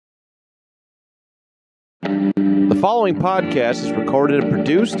The following podcast is recorded and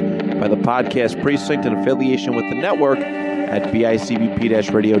produced by the Podcast Precinct in affiliation with the network at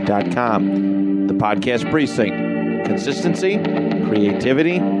bicbp-radio.com. The Podcast Precinct. Consistency,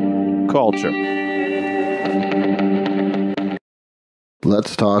 creativity, culture.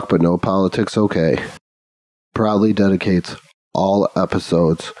 Let's Talk But No Politics Okay proudly dedicates all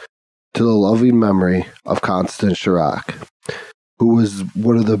episodes to the loving memory of Constance Chirac, who was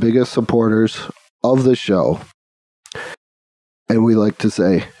one of the biggest supporters of the show. And we like to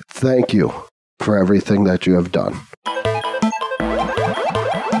say thank you for everything that you have done.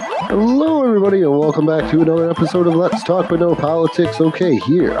 Hello, everybody, and welcome back to another episode of Let's Talk But No Politics Okay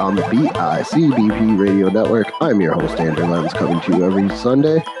here on the BICBP Radio Network. I'm your host, Andrew Lenz, coming to you every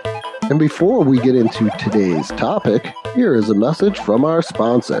Sunday. And before we get into today's topic, here is a message from our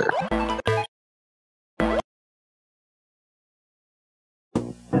sponsor.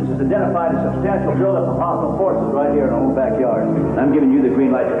 This has identified a substantial buildup of hostile forces right here in our own backyard. And I'm giving you the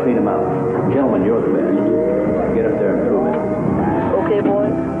green light to clean them out. Gentlemen, you're the best. Get up there and prove it. Okay,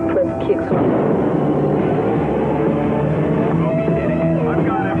 boys, let's kick some. I've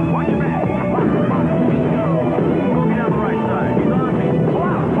got him. Watch your back. Moving down the right side. He's on me. Pull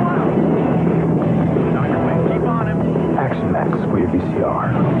out. Dr. Wayne, keep on him. Action Max for your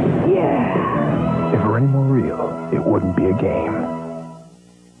VCR. Yeah. If it were any more real, it wouldn't be a game.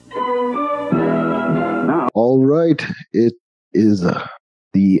 All right, it is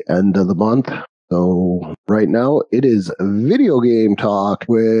the end of the month. So right now it is video game talk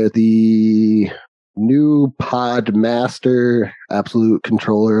with the new pod master, absolute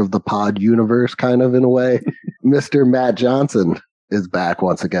controller of the pod universe, kind of in a way. Mr. Matt Johnson is back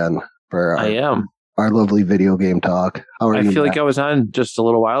once again for our lovely video game talk. How are you? I feel like I was on just a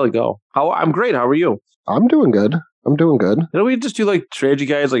little while ago. I'm great. How are you? I'm doing good. Didn't we just do like strategy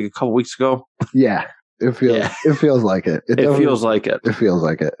guides like a couple weeks ago? Yeah. It feels like it. It feels like it. It feels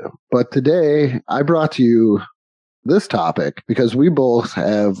like it. But today I brought you this topic because we both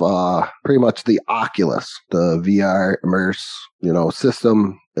have pretty much the Oculus, the VR immerse,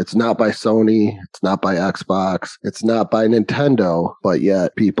 system. It's not by Sony. It's not by Xbox. It's not by Nintendo, but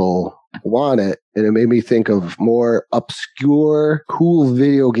yet people want it. And it made me think of more obscure, cool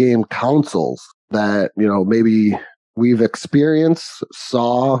video game consoles that, maybe we've experienced,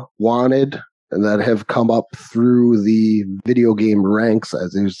 saw, wanted, and that have come up through the video game ranks,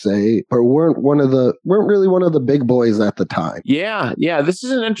 as you say, but weren't really one of the big boys at the time. Yeah. This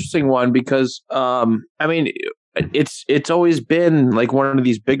is an interesting one because, it's always been like one of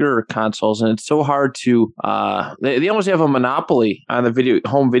these bigger consoles, and it's so hard to. They almost have a monopoly on the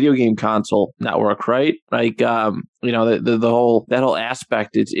home video game console network, right? Like, the whole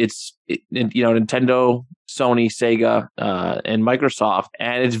aspect. It's Nintendo, Sony, Sega, and Microsoft,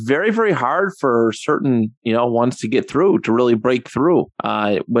 and it's very, very hard for certain ones to get through, to really break through.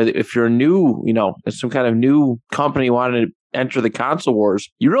 But if you're new, some kind of new company wanting to enter the console wars,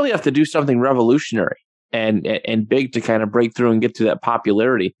 you really have to do something revolutionary and big to kind of break through and get to that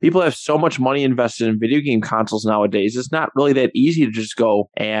popularity. People have so much money invested in video game consoles nowadays. It's not really that easy to just go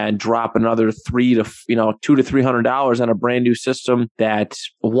and drop another $200 to $300 on a brand new system that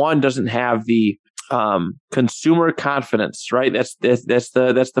one doesn't have the consumer confidence, right? That's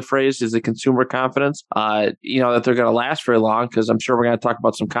the phrase, is the consumer confidence, that they're going to last very long, because I'm sure we're going to talk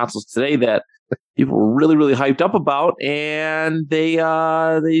about some consoles today that people were really, really hyped up about, and they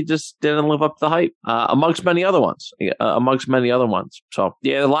just didn't live up to the hype, amongst many other ones. So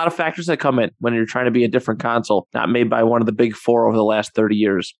yeah, a lot of factors that come in when you're trying to be a different console, not made by one of the big four over the last 30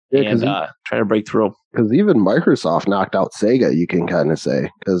 years, trying to break through. Because even Microsoft knocked out Sega, you can kind of say,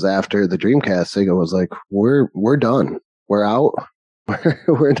 because after the Dreamcast, Sega was like, we're done. We're out.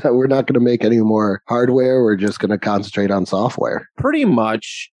 We're not going to make any more hardware. We're just going to concentrate on software. Pretty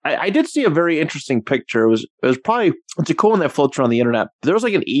much. I did see a very interesting picture. It's a cool one that floats around the internet. There was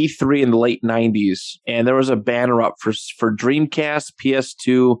like an E3 in the late 90s, and there was a banner up for Dreamcast,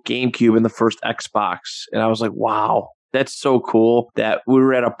 PS2, GameCube, and the first Xbox. And I was like, wow. That's so cool that we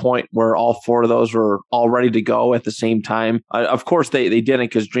were at a point where all four of those were all ready to go at the same time. Of course, they didn't,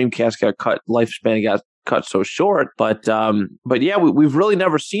 because Dreamcast got cut, lifespan got cut so short. But yeah, we've really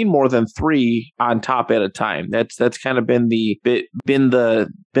never seen more than three on top at a time. That's kind of been the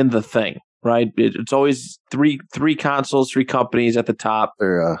thing. Right, it's always three consoles, three companies at the top.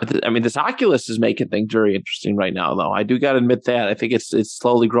 This Oculus is making things very interesting right now, though. I do got to admit that. I think it's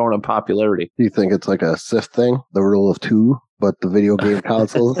slowly growing in popularity. Do you think it's like a Sith thing, the rule of two? but the video game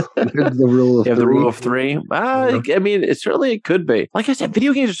consoles, there's the rule of You have three. the rule of three. I mean, it could be. Like I said,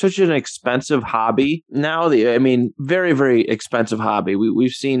 video games are such an expensive hobby now. Very, very expensive hobby.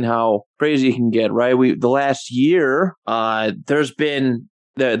 We've seen how crazy it can get, right? The last year, there's been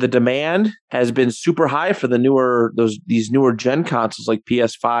the demand has been super high for these newer gen consoles like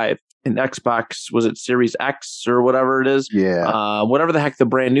PS5 and Xbox. Was it Series X or whatever it is? Yeah. Whatever the heck the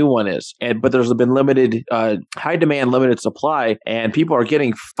brand new one is. But there's been limited, high demand, limited supply, and people are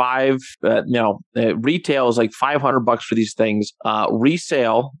getting retail is like $500 for these things.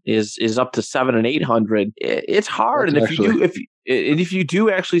 Resale is up to $700 and $800. It's hard, That's and if you do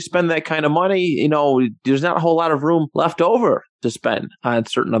actually spend that kind of money, there's not a whole lot of room left over to spend on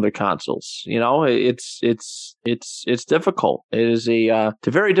certain other consoles. It's difficult. It is it's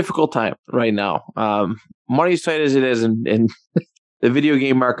a very difficult time right now. Money as tight as it is, and the video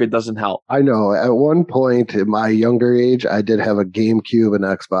game market doesn't help. I know. At one point in my younger age, I did have a GameCube, an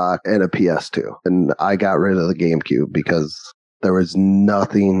Xbox, and a PS2, and I got rid of the GameCube because there was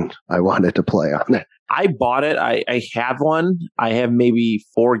nothing I wanted to play on it. I bought it. I have one. I have maybe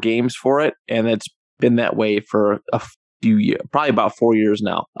 4 games for it, and it's been that way for a few years, probably about 4 years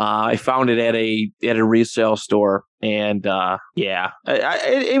now. I found it at a resale store, and I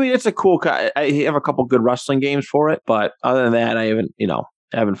mean, it's a cool. I have a couple good wrestling games for it, but other than that, I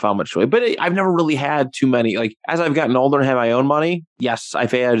haven't found much joy. But I've never really had too many. Like, as I've gotten older and have my own money, yes,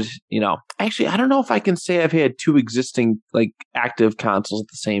 I've had, actually, I don't know if I can say I've had 2 existing, like, active consoles at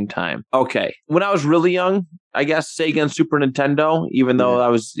the same time. Okay. When I was really young, I guess Sega and Super Nintendo, even though I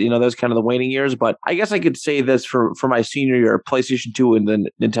was, that was kind of the waning years. But I guess I could say this for my senior year, PlayStation 2 and the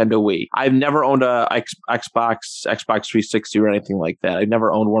Nintendo Wii. I've never owned a Xbox 360 or anything like that. I've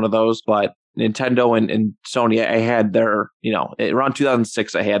never owned one of those, but Nintendo and Sony, I had their, around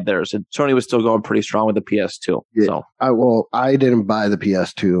 2006, I had theirs. And Sony was still going pretty strong with the PS2. Yeah. So I didn't buy the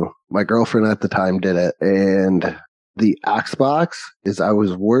PS2. My girlfriend at the time did it. And the Xbox I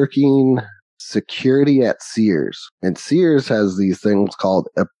was working security at Sears. And Sears has these things called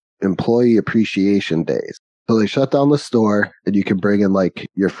employee appreciation days. So they shut down the store and you can bring in like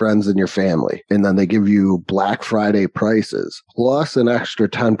your friends and your family. And then they give you Black Friday prices plus an extra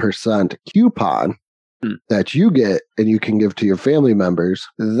 10% coupon that you get and you can give to your family members.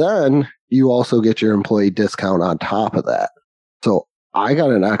 Then you also get your employee discount on top of that. So I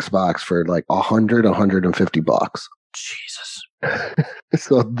got an Xbox for like $150. Jesus.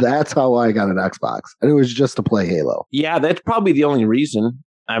 So that's how I got an Xbox. And it was just to play Halo. Yeah, that's probably the only reason.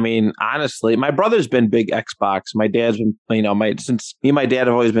 I mean, honestly, my brother's been big Xbox. My dad's been, since me and my dad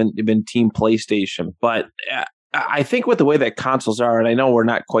have always been team PlayStation. But I think with the way that consoles are, and I know we're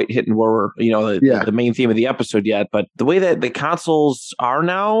not quite hitting where we're, the main theme of the episode yet, but the way that the consoles are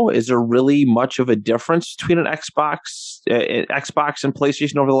now, is there really much of a difference between an Xbox and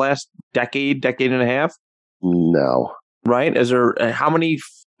PlayStation over the last decade and a half? No. Right? Is there how many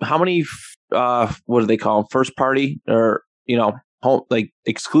what do they call them? First party or home, like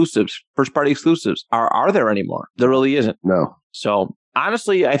exclusives, first party exclusives are there anymore? There really isn't. No. So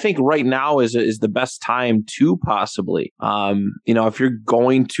honestly, I think right now is the best time to possibly, if you're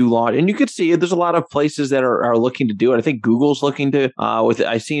going to launch, and you could see there's a lot of places that are looking to do it. I think Google's looking to,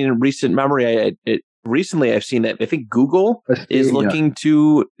 I've seen in recent memory, recently I've seen that I think Google is looking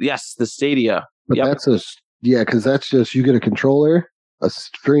to, the Stadia. But because that's just, you get a controller, a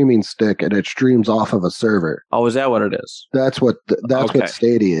streaming stick, and it streams off of a server. Oh, is that what it is? That's what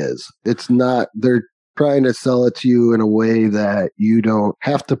Stadia is. It's not, they're trying to sell it to you in a way that you don't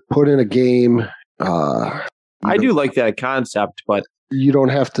have to put in a game. I do like that concept, but you don't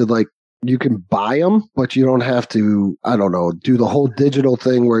have to you can buy them, but you don't have to, I don't know, do the whole digital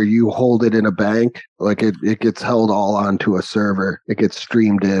thing where you hold it in a bank. Like it gets held all onto a server. It gets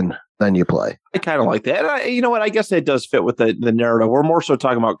streamed in. Then you play. I kind of like that. You know what? I guess that does fit with the narrative. We're more so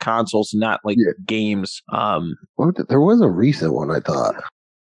talking about consoles, not games. There was a recent one, I thought.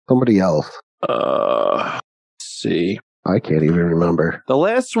 Somebody else. Let's see. I can't even remember. The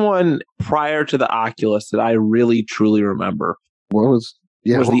last one prior to the Oculus that I really truly remember was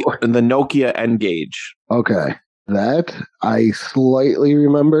the Nokia N-Gage. Okay. That I slightly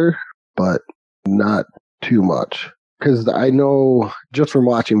remember, but not too much. Because I know just from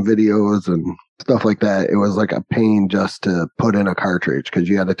watching videos and stuff like that, it was like a pain just to put in a cartridge because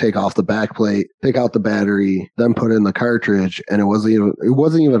you had to take off the back plate, take out the battery, then put in the cartridge, and it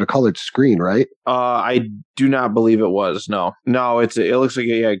wasn't even a colored screen, right? I do not believe it was. No, it looks like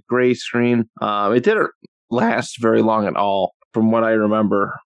a gray screen. It didn't last very long at all, from what I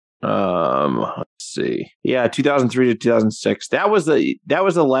remember. Let's see. Yeah, 2003 to 2006. That was the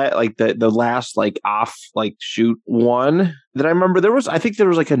last like off like shoot one that I remember. I think there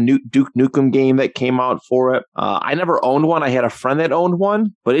was like a Duke Nukem game that came out for it. I never owned one. I had a friend that owned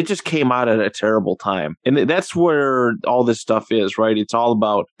one, but it just came out at a terrible time. And that's where all this stuff is, right? It's all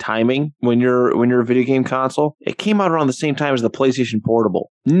about timing when you're a video game console. It came out around the same time as the PlayStation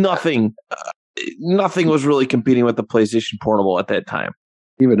Portable. Nothing was really competing with the PlayStation Portable at that time.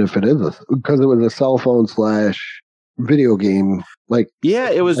 Even if it is, because it was a cell phone / video game. Like, yeah,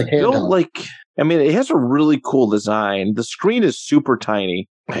 it was like built handheld. like, I mean, it has a really cool design. The screen is super tiny.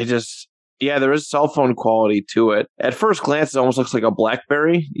 There is cell phone quality to it. At first glance, it almost looks like a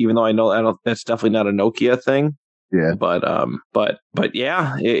BlackBerry, even though I know that's definitely not a Nokia thing. Yeah. But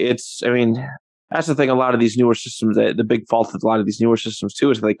yeah, I mean, that's the thing. A lot of these newer systems, the big fault with a lot of these newer systems too,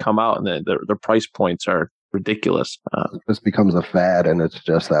 is that they come out and their price points are ridiculous. It just becomes a fad, and it's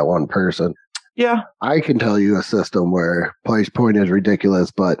just that one person. Yeah. I can tell you a system where price point is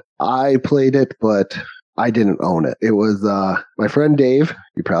ridiculous, but I played it, but I didn't own it. It was my friend Dave.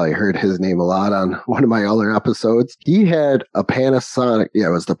 You probably heard his name a lot on one of my other episodes. He had a Panasonic. Yeah,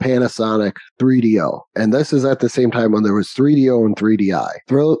 it was the Panasonic 3DO. And this is at the same time when there was 3DO and 3DI.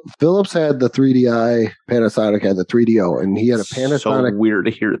 Philips had the 3DI. Panasonic had the 3DO. And he had a Panasonic. So weird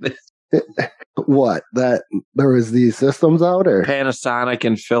to hear this. What? That there was these systems out, or Panasonic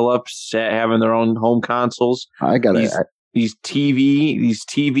and Philips having their own home consoles. I got it. These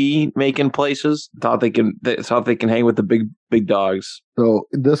TV making places thought they can hang with the big dogs. So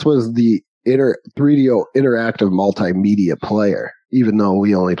this was the 3DO interactive multimedia player, even though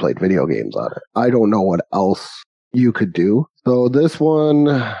we only played video games on it. I don't know what else you could do. So this one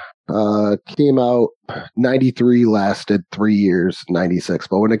came out 93, lasted 3 years, 96.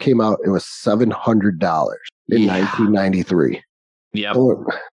 But when it came out, it was $700 in 1993. Yeah. So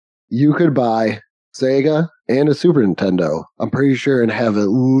you could buy Sega and a Super Nintendo, I'm pretty sure, and have at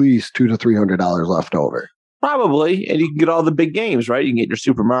least $200 to $300 left over. Probably. And you can get all the big games, right? You can get your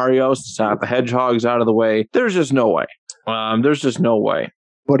Super Marios, Sonic the Hedgehogs out of the way. There's just no way.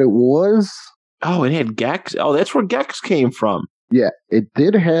 But it was... Oh, it had Gex. Oh, that's where Gex came from. Yeah, it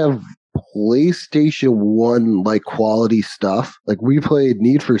did have PlayStation 1 like quality stuff. Like we played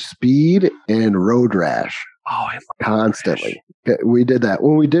Need for Speed and Road Rash. Oh, constantly. We did that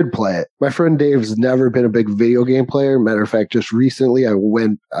when we did play it. My friend Dave's never been a big video game player. Matter of fact, just recently I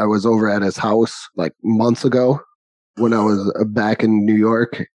was over at his house like months ago when I was back in New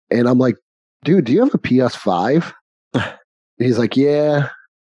York. And I'm like, dude, do you have a PS5? He's like, yeah.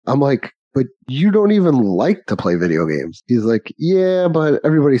 I'm like, but you don't even like to play video games. He's like, yeah, but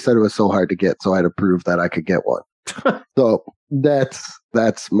everybody said it was so hard to get, so I had to prove that I could get one. So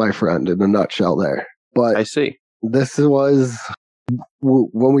that's my friend in a nutshell there. But I see. This was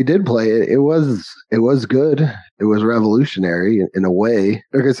when we did play it. It was good. It was revolutionary in a way.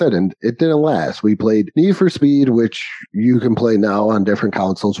 Like I said, and it didn't last. We played Need for Speed, which you can play now on different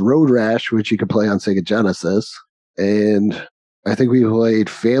consoles. Road Rash, which you can play on Sega Genesis, and I think we played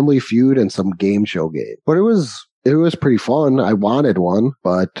Family Feud and some game show game. But it was pretty fun. I wanted one,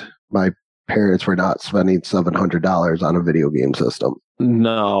 but my parents were not spending $700 on a video game system.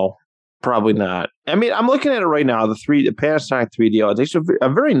 No. Probably not. I mean, I'm looking at it right now. The Panasonic 3DO. It's a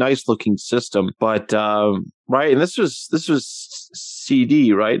very nice looking system, but right. And this was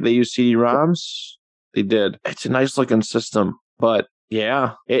CD, right? They use CD-ROMs. They did. It's a nice looking system, but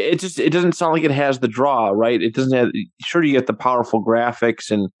yeah, it doesn't sound like it has the draw, right? It doesn't have. Sure, you get the powerful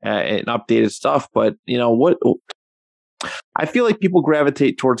graphics and updated stuff, but you know what? I feel like people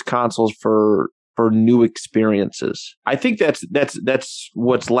gravitate towards consoles for new experiences. I think that's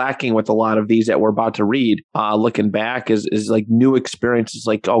what's lacking with a lot of these that we're about to read. Looking back, is like new experiences.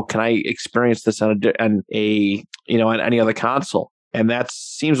 Like, oh, can I experience this on any other console? And that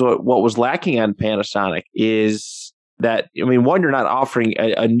seems what was lacking on Panasonic is that. I mean, one, you're not offering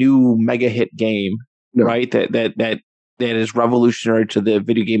a new mega hit game, no. Right? That is revolutionary to the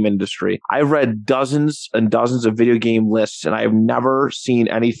video game industry. I've read dozens and dozens of video game lists, and I've never seen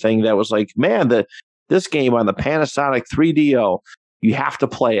anything that was like, man, this game on the Panasonic 3DO, you have to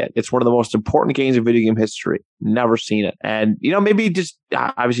play it. It's one of the most important games in video game history. Never seen it. And, maybe just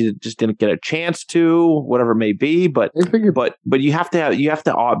obviously just didn't get a chance to, whatever it may be, but you have to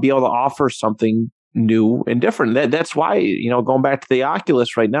be able to offer something new and different. That's why, going back to the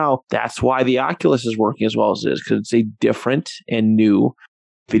Oculus right now, that's why the Oculus is working as well as it is, because it's a different and new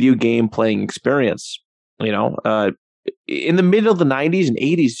video game playing experience. In the middle of the 90s and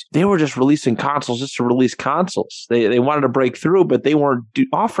 80s, they were just releasing consoles just to release consoles. They wanted to break through, but they weren't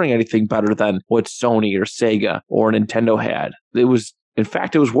offering anything better than what Sony or Sega or Nintendo had. It was In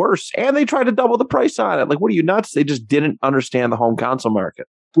fact, it was worse. And they tried to double the price on it. Like, what are you, nuts? They just didn't understand the home console market.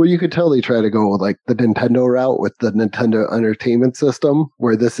 Well, you could tell they try to go with like the Nintendo route with the Nintendo Entertainment System,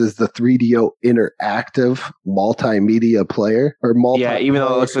 where this is the 3DO interactive multimedia player or Yeah, even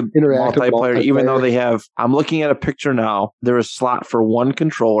though it looks like multiplayer, even though they have, I'm looking at a picture now, there is slot for one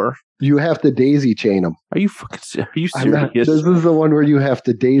controller. You have to daisy chain them. Are you serious? This is the one where you have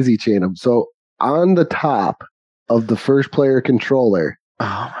to daisy chain them. So on the top of the first player controller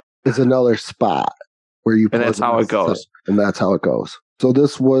is another spot where you and that's how it goes. And that's how it goes. So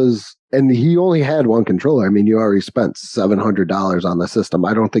this was, and he only had one controller. I mean, you already spent $700 on the system.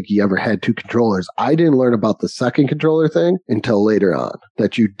 I don't think he ever had two controllers. I didn't learn about the second controller thing until later on,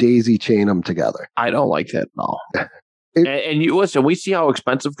 that you daisy chain them together. I don't like that at all. And you listen, we see how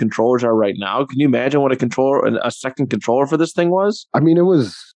expensive controllers are right now. Can you imagine what a second controller for this thing was? I mean, it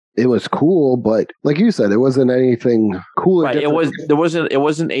was cool, but like you said, it wasn't anything cool. Right. It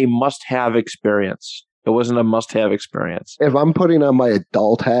wasn't a must-have experience. It wasn't a must-have experience. If I'm putting on my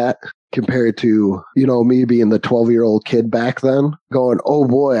adult hat compared to, me being the 12-year-old kid back then, going, oh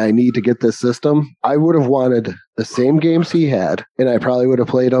boy, I need to get this system, I would have wanted the same games he had, and I probably would have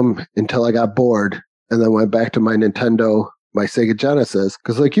played them until I got bored and then went back to my Nintendo, my Sega Genesis,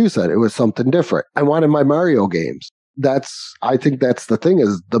 because like you said, it was something different. I wanted my Mario games. I think that's the thing,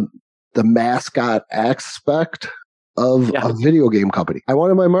 is the mascot aspect of a video game company. I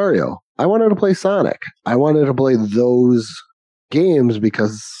wanted my Mario. I wanted to play Sonic. I wanted to play those games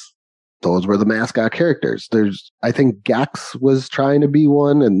because those were the mascot characters. I think Gex was trying to be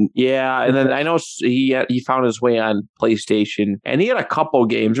one, and then I know he found his way on PlayStation, and he had a couple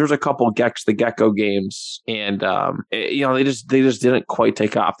games. There was a couple Gex the Gecko games, and they just didn't quite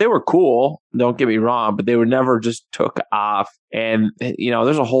take off. They were cool, don't get me wrong, but they were never just took off. And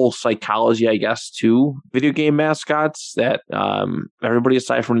there's a whole psychology, I guess, to video game mascots that everybody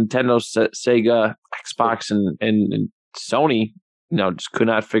aside from Nintendo, Sega, Xbox, and Sony, just could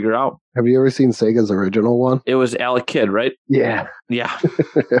not figure out. Have you ever seen Sega's original one? It was Alec Kidd, right? Yeah. Yeah.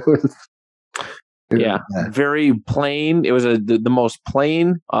 It was very plain. It was the most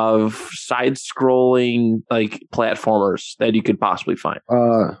plain of side-scrolling like platformers that you could possibly find.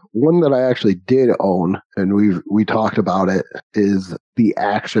 One that I actually did own, and we talked about it, is the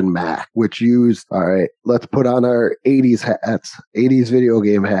Action Mac, which used, all right, let's put on our 80s hats, 80s video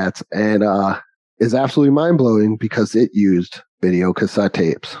game hats, and is absolutely mind-blowing because it used video cassette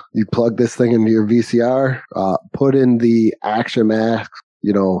tapes. You plug this thing into your VCR, put in the Action Mac,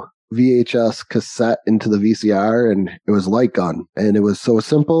 VHS cassette into the VCR, and it was light gun. And it was so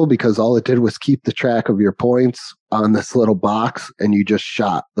simple because all it did was keep the track of your points on this little box, and you just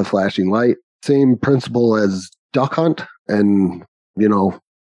shot the flashing light. Same principle as Duck Hunt, and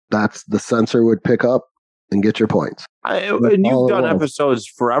that's the sensor would pick up and get your points. And you've done episodes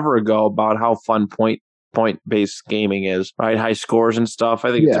forever ago about how fun point-based gaming is, right? High scores and stuff.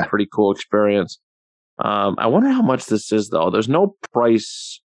 I think it's a pretty cool experience. I wonder how much this is, though. There's no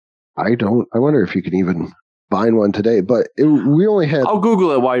price. I wonder if you can even find one today, but we only had... I'll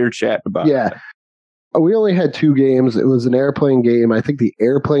Google it while you're chatting about it. Yeah. We only had two games. It was an airplane game. I think the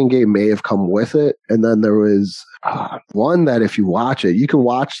airplane game may have come with it. And then there was one that if you watch it, you can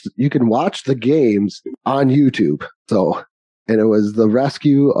watch the games on YouTube. So... And it was The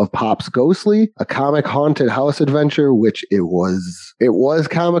Rescue of Pops Ghostly, a comic haunted house adventure, which it was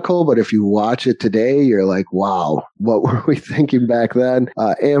comical, but if you watch it today, you're like, wow, what were we thinking back then?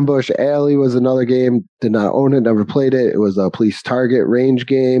 Ambush Alley was another game. Did not own it, never played it. It was a police target range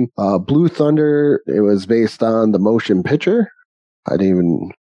game. Blue Thunder, it was based on the motion picture. I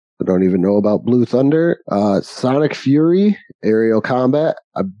don't even know about Blue Thunder. Sonic Fury, aerial combat.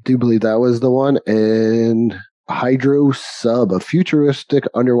 I do believe that was the one. And Hydro Sub, a futuristic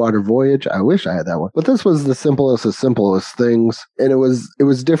underwater voyage. I wish I had that one. But this was the simplest of simplest things. And it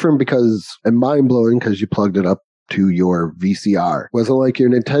was different and mind-blowing because you plugged it up to your VCR. It wasn't like your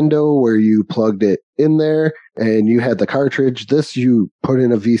Nintendo where you plugged it in there and you had the cartridge. This you put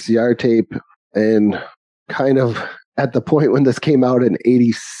in a VCR tape, and kind of at the point when this came out in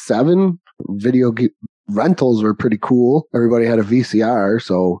 87, rentals were pretty cool. Everybody had a VCR,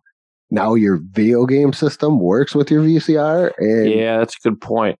 so now your video game system works with your VCR. And yeah, that's a good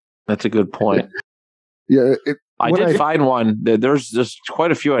point. Yeah, I did find one. There's just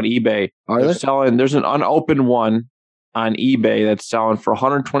quite a few on eBay. There's an unopened one on eBay that's selling for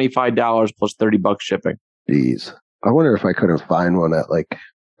 $125 plus $30 shipping. Jeez, I wonder if I couldn't find one at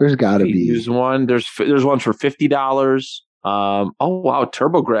there's got to be. There's one. There's ones for $50. Oh wow,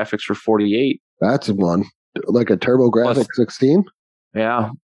 TurboGrafx for $48. That's one, like a TurboGrafx 16. Yeah.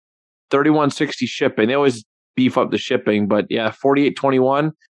 $31.60 shipping. beef up the shipping. But yeah,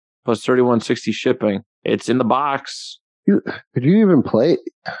 $48.21 plus $31.60 shipping. It's in the box. Could you even play?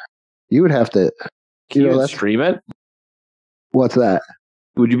 You would have to. Can you stream it? What's that?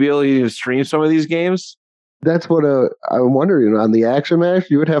 Would you be able to stream some of these games? That's what I'm wondering. On the Action Mash,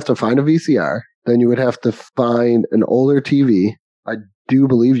 you would have to find a VCR. Then you would have to find an older TV. I do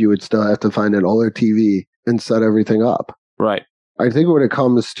believe you would still have to find an older TV and set everything up. Right. I think when it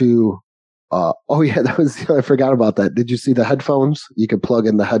comes to, I forgot about that. Did you see the headphones? You could plug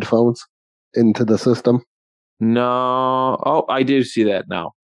in the headphones into the system. No. Oh, I do see that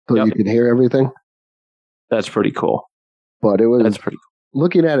now. So you can hear everything. That's pretty cool. But that's pretty cool.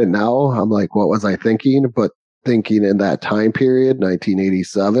 Looking at it now, I'm like, what was I thinking? But thinking in that time period,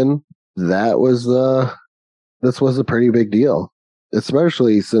 1987, this was a pretty big deal,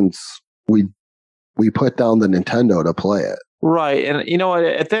 especially since we put down the Nintendo to play it. Right. And you know what?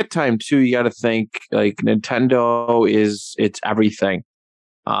 At that time too, you got to think like Nintendo it's everything.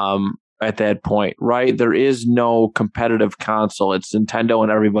 At that point, right? There is no competitive console. It's Nintendo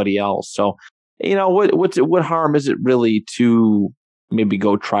and everybody else. So, you know, what harm is it really to maybe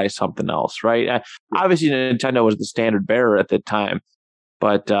go try something else, right? Obviously, Nintendo was the standard bearer at the time,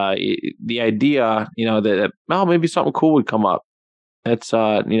 but the idea, you know, that maybe something cool would come up. That's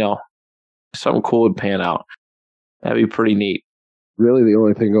something cool would pan out. That'd be pretty neat. Really, the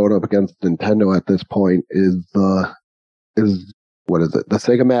only thing going up against Nintendo at this point is what is it? The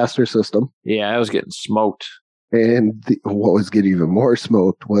Sega Master System. Yeah, I was getting smoked. And what was getting even more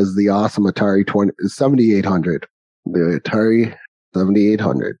smoked was the awesome Atari 7800. The Atari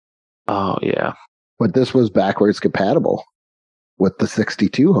 7800. Oh, yeah. But this was backwards compatible with the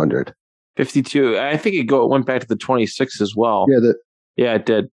 6200. 52. I think it went back to the 26 as well. Yeah, it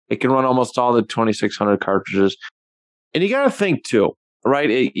did. It can run almost all the 2600 cartridges. And you got to think too,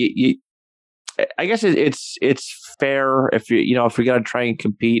 right? I guess it's fair if you're going to try and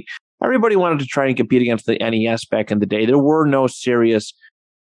compete. Everybody wanted to try and compete against the NES back in the day. There were no serious,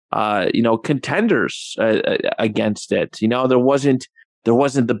 contenders against it. You know, there wasn't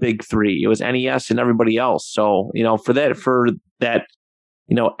the big three. It was NES and everybody else. So, you know, for that,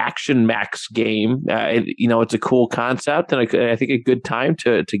 you know, Action Max game, it's a cool concept and I think a good time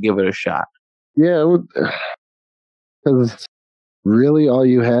to give it a shot. Yeah, because really all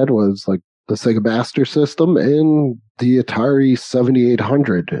you had was like the Sega Master System and the Atari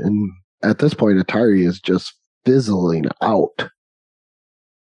 7800. And at this point, Atari is just fizzling out.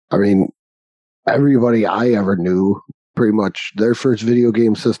 I mean, everybody I ever knew, pretty much their first video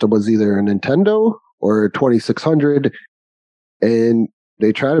game system was either a Nintendo or a 2600. And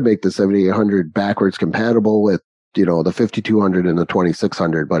they try to make the 7800 backwards compatible with, you know, the 5200 and the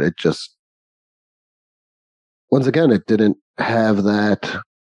 2600, but it just, once again, it didn't have that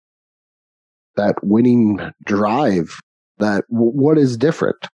winning drive. That what is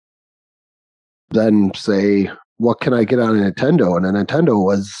different than, say, what can I get on a Nintendo? And a Nintendo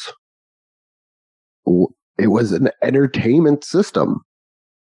was an entertainment system.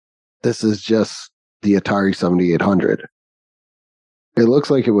 This is just the Atari 7800. It looks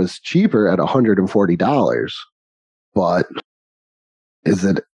like it was cheaper at $140, but is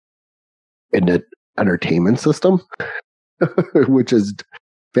it an entertainment system? Which is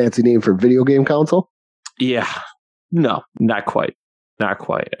fancy name for video game console? Yeah. No, not quite. Not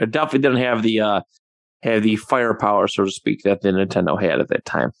quite. It definitely didn't have the firepower, so to speak, that the Nintendo had at that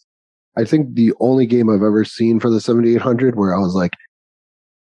time. I think the only game I've ever seen for the 7800 where I was like,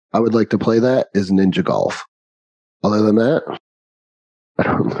 I would like to play that is Ninja Golf. Other than that, I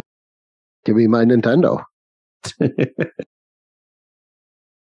don't. Give me my Nintendo.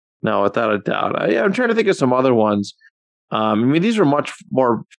 No, without a doubt. I'm trying to think of some other ones. I mean, these were much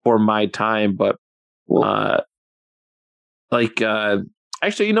more for my time, but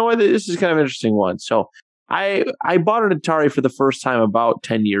actually, you know what? This is kind of an interesting one. So I bought an Atari for the first time about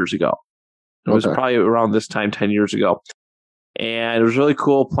 10 years ago. It was probably around this time 10 years ago. And it was really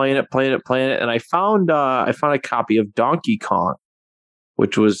cool playing it. And I found a copy of Donkey Kong,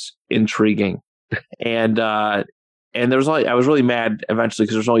 which was intriguing. And I was really mad eventually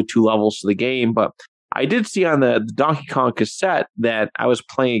because there's only 2 levels to the game, but I did see on the Donkey Kong cassette that I was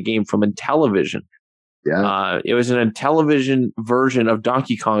playing a game from Intellivision. Yeah. It was an Intellivision version of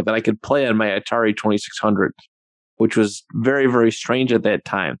Donkey Kong that I could play on my Atari 2600, which was very, very strange at that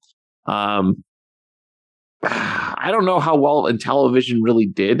time. I don't know how well Intellivision really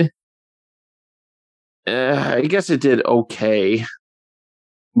did. I guess it did okay.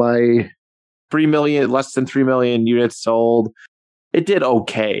 My 3 million, less than 3 million units sold. It did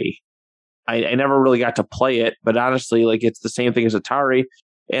okay. I never really got to play it, but honestly, like, it's the same thing as Atari,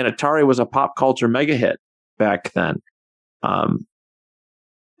 and Atari was a pop culture mega hit back then.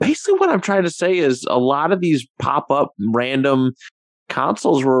 Basically, what I'm trying to say is a lot of these pop-up random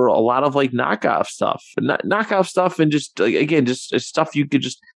consoles were a lot of like knockoff stuff, and just like, again, just stuff you could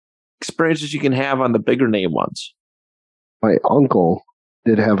just experiences you can have on the bigger name ones. My uncle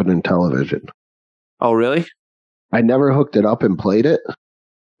did have an Intellivision. Oh, really? I never hooked it up and played it,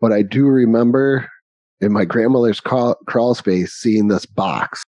 but I do remember in my grandmother's crawl space seeing this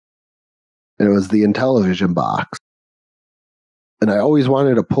box. And it was the Intellivision box. And I always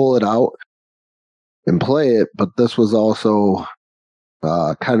wanted to pull it out and play it, but this was also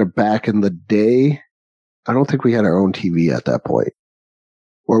kind of back in the day. I don't think we had our own TV at that point.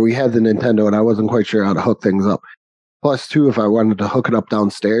 Or we had the Nintendo, and I wasn't quite sure how to hook things up. Plus, too, if I wanted to hook it up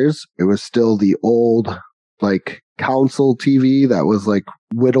downstairs, it was still the old, like, console TV that was, like,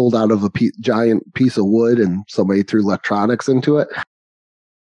 whittled out of a giant piece of wood, and somebody threw electronics into it.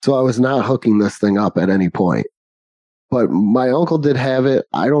 So I was not hooking this thing up at any point. But my uncle did have it.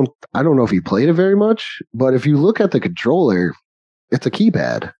 I don't know if he played it very much, but if you look at the controller, it's a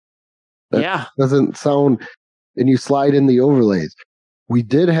keypad. That doesn't sound, and you slide in the overlays. We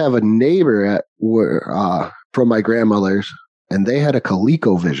did have a neighbor from my grandmother's, and they had a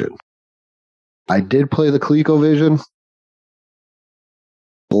ColecoVision. I did play the ColecoVision.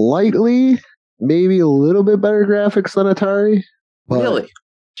 Slightly, maybe a little bit better graphics than Atari. But really?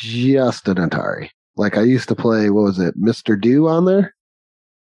 Just an Atari. Like I used to play, what was it, Mr. Do on there?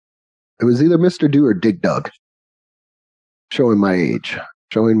 It was either Mr. Do or Dig Dug. Showing my age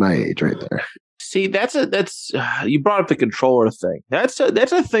right there. See, that's you brought up the controller thing. That's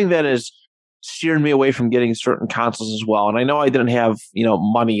a thing that has steered me away from getting certain consoles as well. And I know I didn't have,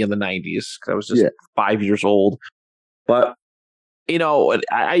 money in the 90s because I was just 5 years old. But,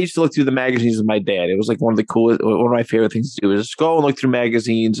 I used to look through the magazines with my dad. It was like one of my favorite things to do is just go and look through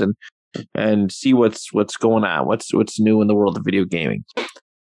magazines and see what's going on, what's new in the world of video gaming.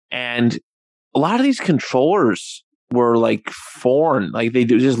 And a lot of these controllers were like foreign, like they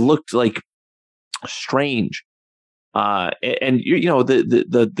just looked like strange. And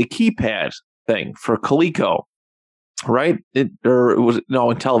the keypad thing for Coleco, right?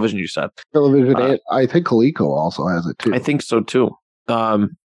 Intellivision, you said. Television, I think Coleco also has it too. I think so too. And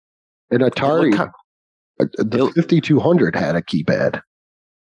Atari, the 5200 had a keypad.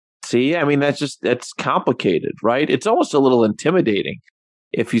 See, I mean, that's complicated, right? It's almost a little intimidating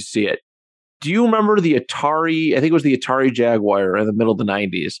if you see it. Do you remember the Atari? I think it was the Atari Jaguar in the middle of the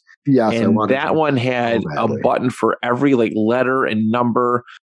 90s. Yes, and that one had a button for every like letter and number.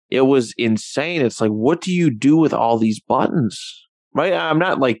 It was insane. It's like, what do you do with all these buttons? Right? I'm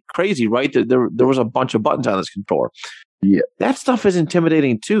not like crazy, right? There was a bunch of buttons on this controller. Yeah, that stuff is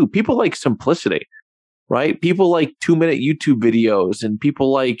intimidating too. People like simplicity. Right? People like 2-minute YouTube videos and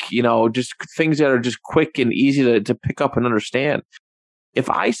people like, just things that are just quick and easy to pick up and understand. If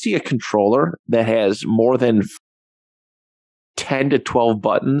I see a controller that has more than 10 to 12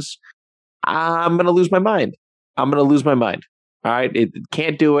 buttons, I'm going to lose my mind. All right. It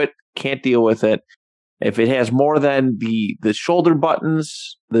can't do it. Can't deal with it. If it has more than the shoulder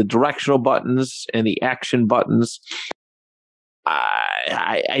buttons, the directional buttons, and the action buttons,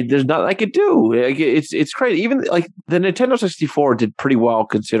 there's nothing I could do. It's crazy. Even like the Nintendo 64 did pretty well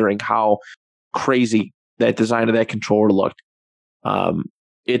considering how crazy that design of that controller looked.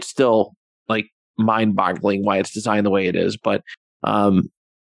 It's still like mind-boggling why it's designed the way it is, but yeah,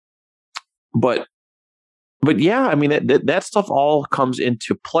 I mean that stuff all comes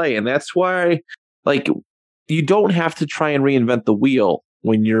into play, and that's why like you don't have to try and reinvent the wheel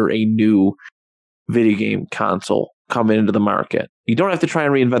when you're a new video game console coming into the market. You don't have to try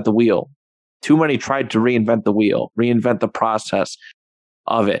and reinvent the wheel. Too many tried to reinvent the wheel, reinvent the process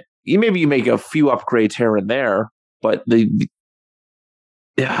of it. You make a few upgrades here and there, but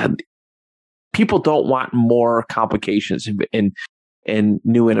people don't want more complications in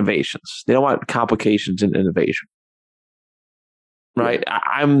new innovations. They don't want complications in innovation, right?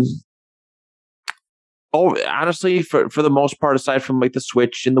 Yeah. Honestly, for the most part, aside from like the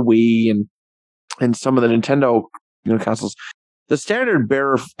Switch and the Wii and some of the Nintendo consoles, the standard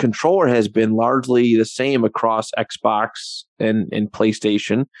bearer controller has been largely the same across Xbox and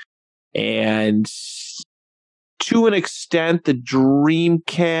PlayStation, and to an extent, the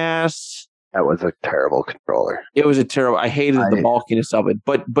Dreamcast. That was a terrible controller. It was I hated the bulkiness of it,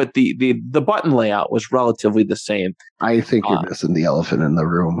 but the button layout was relatively the same. I think you're missing the elephant in the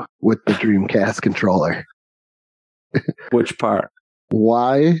room with the Dreamcast controller. Which part?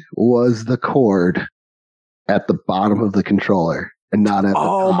 Why was the cord at the bottom of the controller and not at the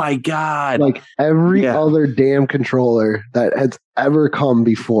top? My God. Like every other damn controller that has ever come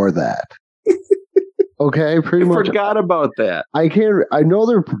before that. Okay, pretty I much. forgot about that. I can't. I know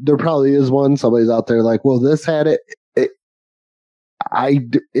there probably is one. Somebody's out there like, well, this had it.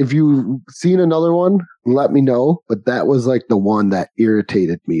 If you've seen another one, let me know. But that was like the one that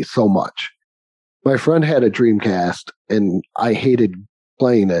irritated me so much. My friend had a Dreamcast, and I hated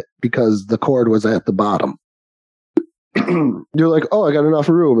playing it because the cord was at the bottom. You're like, oh, I got enough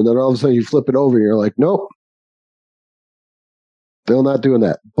room, and then all of a sudden you flip it over, and you're like, nope, still not doing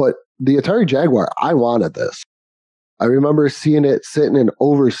that. But the Atari Jaguar, I wanted this. I remember seeing it sitting in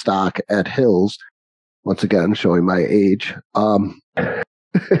overstock at Hills. Once again, showing my age. And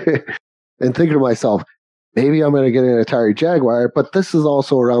thinking to myself, maybe I'm going to get an Atari Jaguar, but this is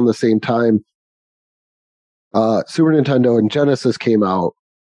also around the same time Super Nintendo and Genesis came out,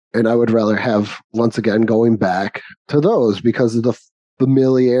 and I would rather have, once again, going back to those because of the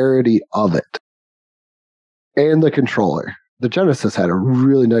familiarity of it. And the controller. The Genesis had a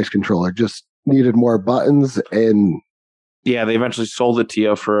really nice controller, just needed more buttons, and Yeah, they eventually sold it to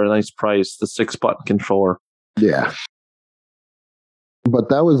you for a nice price, the 6-button controller. yeah. But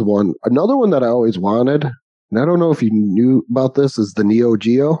that was one. Another one that I always wanted, and I don't know if you knew about this, is the Neo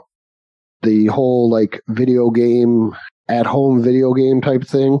Geo. The whole like video game, at-home video game type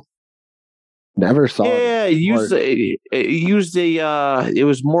thing. Never saw it. Yeah, it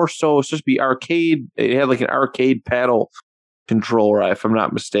was more so, it's supposed to be arcade. It had like an arcade paddle controller, if I'm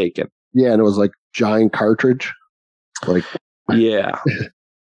not mistaken. Yeah, and it was like giant cartridge. Like, yeah.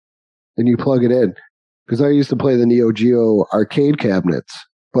 And you plug it in. Because I used to play the Neo Geo arcade cabinets,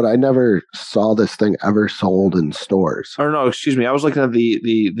 but I never saw this thing ever sold in stores. Or no, excuse me. I was looking at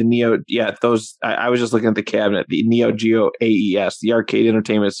the Neo. Yeah, those. I was just looking at the cabinet, the Neo Geo AES, the Arcade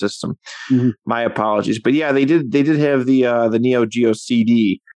Entertainment System. Mm-hmm. My apologies, but yeah, they did have the Neo Geo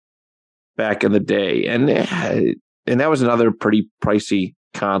CD back in the day, and that was another pretty pricey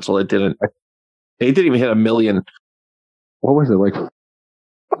console. They didn't even hit $1 million. What was it like?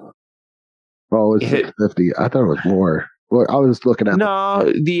 Oh, it was $650. I thought it was more. Well, I was looking at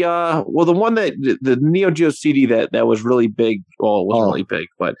the one that the Neo Geo CD that was really big. Well, it wasn't really big,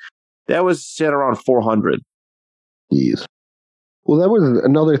 but that was set around 400. Jeez. Well, that was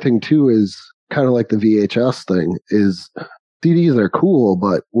another thing too. Is kind of like the VHS thing. Is CDs are cool,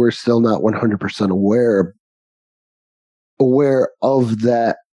 but we're still not 100% aware of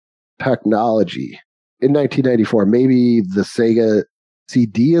that technology. In 1994, maybe the Sega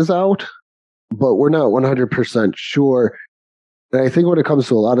CD is out, but we're not 100% sure. And I think when it comes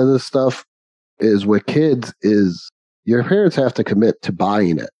to a lot of this stuff is with kids is your parents have to commit to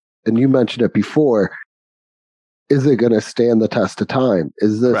buying it. And you mentioned it before. Is it going to stand the test of time?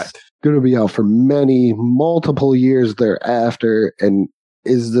 Is this going to be out for multiple years thereafter? And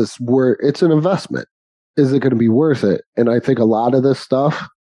is this worth, it's an investment. Is it going to be worth it? And I think a lot of this stuff,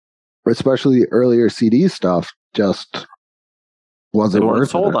 especially the earlier CD stuff, just wasn't worth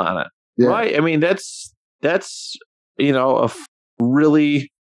it. Sold on it. Yeah. Right. I mean, that's a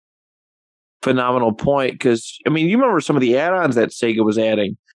really phenomenal point because, I mean, you remember some of the add-ons that Sega was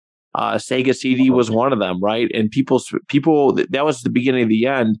adding. Sega CD was one of them, right? And people, that was the beginning of the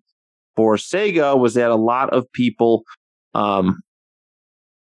end for Sega, was that a lot of people,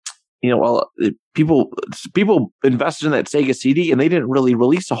 people invested in that Sega CD and they didn't really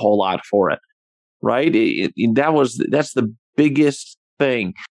release a whole lot for it, right? That's the biggest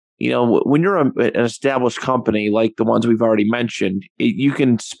thing. When you're an established company like the ones we've already mentioned, you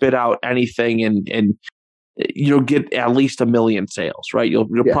can spit out anything and you'll get at least 1 million sales, right? You'll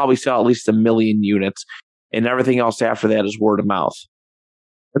probably sell at least 1 million units, and everything else after that is word of mouth.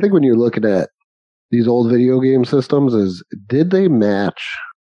 I think when you're looking at these old video game systems, did they match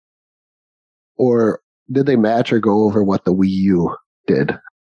or go over what the Wii U did?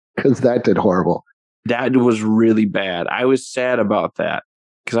 Because that did horrible. That was really bad. I was sad about that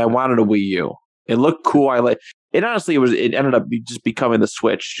because I wanted a Wii U. It looked cool. It honestly, it ended up just becoming the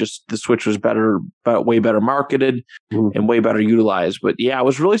Switch. Just the Switch was better, but way better marketed and way better utilized. But yeah, I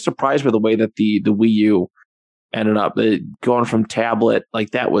was really surprised by the way that the Wii U ended up going from tablet.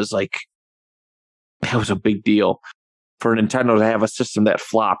 Like that was a big deal for Nintendo to have a system that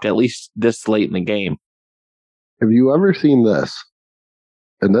flopped at least this late in the game. Have you ever seen this?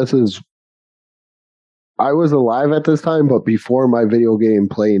 And this is, I was alive at this time, but before my video game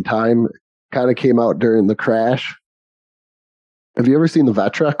playing time kind of came out during the crash. Have you ever seen the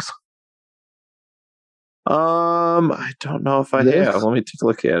Vectrex? I don't know if I have. Let me take a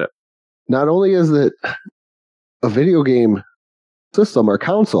look at it. Not only is it a video game system or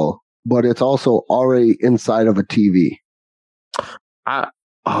console, but it's also already inside of a TV. And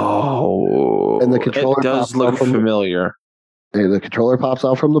the controller it does look familiar. The controller pops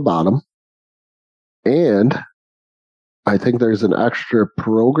out from the bottom. And I think there's an extra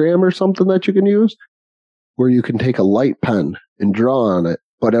program or something that you can use where you can take a light pen and draw on it,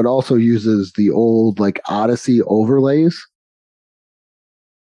 but it also uses the old like Odyssey overlays.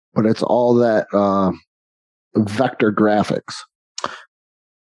 But it's all that vector graphics.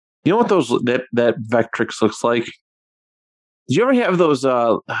 You know what that Vectrix looks like? Did you ever have those?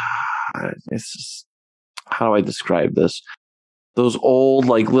 How do I describe this? Those old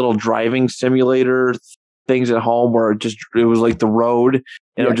like little driving simulator things at home where it was like the road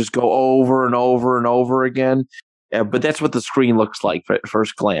and it would just go over and over and over again. Yeah, but that's what the screen looks like at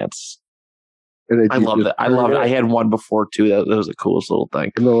first glance. I love that. I love it. I had one before too. That was the coolest little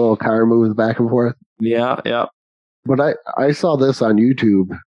thing. And the little car moves back and forth. Yeah. But I saw this on YouTube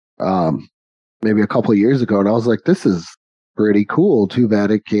maybe a couple of years ago, and I was like, this is pretty cool. Too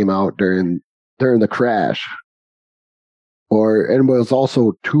bad it came out during the crash. And it was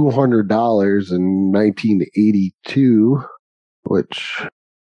also $200 in 1982, which I'm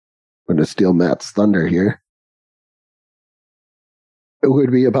going to steal Matt's thunder here. It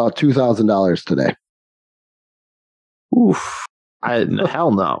would be about $2,000 today. Oof.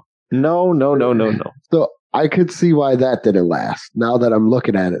 Hell no. No. So I could see why that didn't last. Now that I'm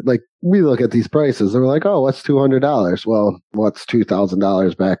looking at it, like we look at these prices, and we're like, oh, what's $200? Well, what's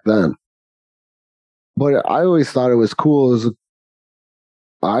 $2,000 back then? But I always thought it was cool.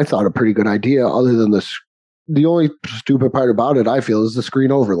 I thought a pretty good idea, other than the only stupid part about it, I feel, is the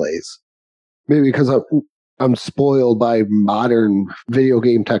screen overlays. Maybe because I'm spoiled by modern video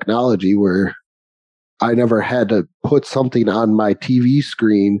game technology where I never had to put something on my TV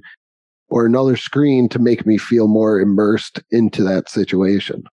screen or another screen to make me feel more immersed into that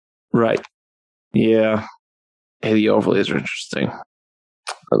situation. Right. Yeah. Hey, the overlays are interesting.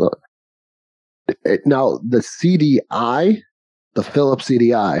 Now, the CDI, the Philips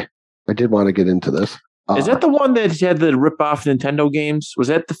CDI, I did want to get into this. Is that the one that had the rip-off Nintendo games? Was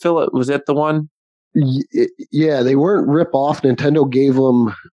that the one? Yeah, they weren't rip-off. Nintendo gave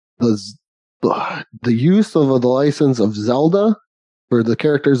them the use of the license of Zelda for the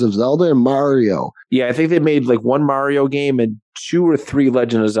characters of Zelda and Mario. Yeah, I think they made like one Mario game and 2 or 3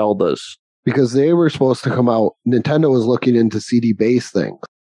 Legend of Zeldas. Because they were supposed to come out, Nintendo was looking into CD-based things.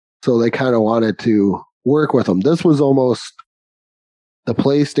 So they kind of wanted to work with them. This was almost the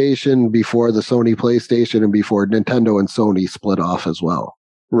PlayStation before the Sony PlayStation and before Nintendo and Sony split off as well.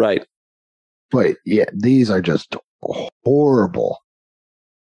 Right. But yeah, these are just horrible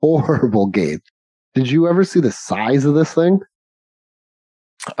games. Did you ever see the size of this thing?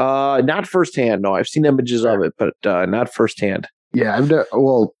 Not firsthand. No, I've seen images of it, but not firsthand. Yeah,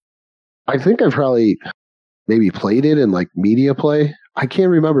 I think I've probably maybe played it in like media play. I can't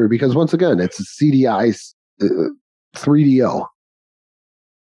remember because once again, it's a CDI 3DO.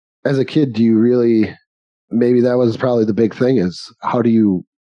 As a kid, maybe that was probably the big thing, is how do you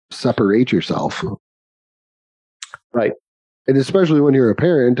separate yourself? Right. And especially when you're a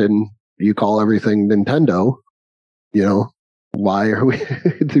parent and you call everything Nintendo, why are we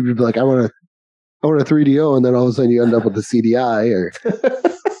to be like, I want a 3DO, and then all of a sudden you end up with the CDI or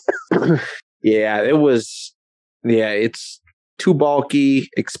Yeah, it's too bulky,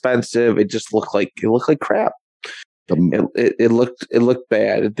 expensive. It just looked like crap. It looked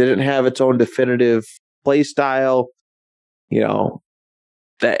bad. It didn't have its own definitive play style. Yeah.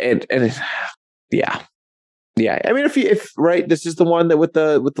 I mean, if right, this is the one that with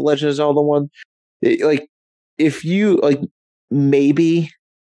the Legend of Zelda one. If you maybe,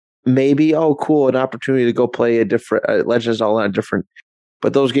 oh cool, an opportunity to go play a different Legend of Zelda on a different.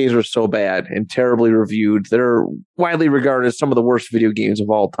 But those games were so bad and terribly reviewed. They're widely regarded as some of the worst video games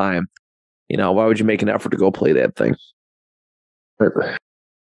of all time. Why would you make an effort to go play that thing? They're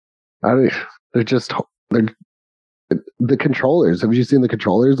the controllers. Have you seen the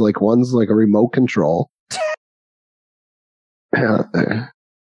controllers? Like one's like a remote control. The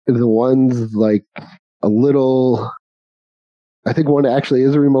one's like a little. I think one actually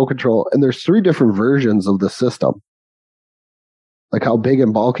is a remote control, and there's 3 different versions of the system. Like how big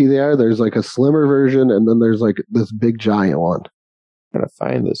and bulky they are. There's like a slimmer version, and then there's like this big giant one. I'm gonna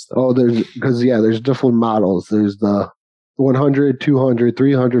find this stuff. Oh, there's different models. There's the 100, 200,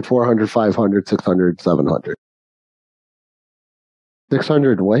 300, 400, 500, 600, 700.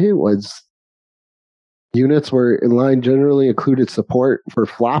 600 units were in line generally included support for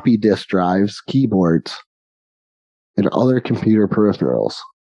floppy disk drives, keyboards, and other computer peripherals.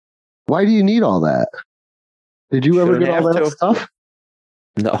 Why do you need all that? Did you ever get all that stuff?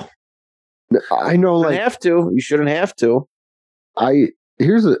 No. I know, like, you have to. You shouldn't have to.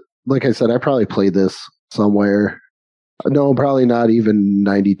 Like I said, I probably played this somewhere. No, probably not even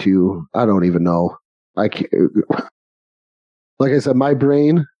 92. I don't even know. I can't, like I said, my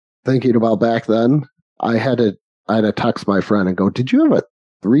brain thinking about back then, I had to text my friend and go, "Did you have a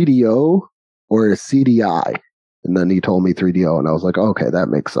 3DO or a CDI?" And then he told me 3DO, and I was like, "Okay, that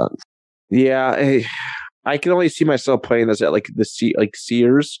makes sense." Yeah, I can only see myself playing this at like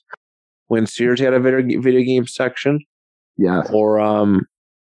Sears, when Sears had a video game section, Yeah.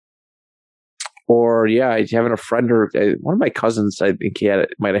 or yeah, having a friend or one of my cousins, I think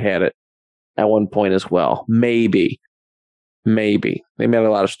might have had it at one point as well. Maybe they made a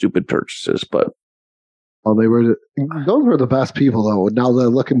lot of stupid purchases, but those were the best people though. Now they're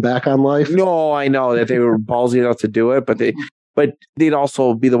looking back on life. no, I know that they were ballsy enough to do it, but they'd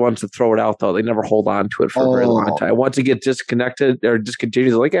also be the ones to throw it out though. They never hold on to it for a very long time. Once it gets disconnected or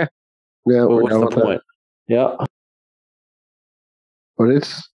discontinued, like, yeah, what's the point? Yeah. But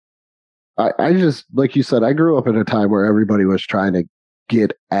I just, like you said, I grew up in a time where everybody was trying to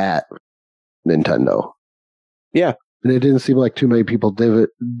get at Nintendo. Yeah. And it didn't seem like too many people did it.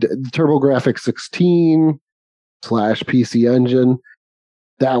 TurboGrafx 16 / PC Engine.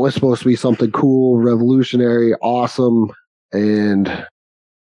 That was supposed to be something cool, revolutionary, awesome. And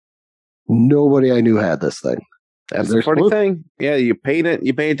nobody I knew had this thing. That's the funny thing. Yeah, you paint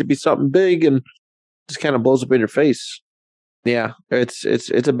it to be something big and just kind of blows up in your face. Yeah, it's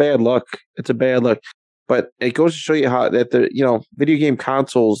a bad look. It's a bad look. But it goes to show you how that video game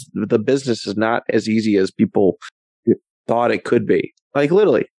consoles, the business is not as easy as people thought it could be. Like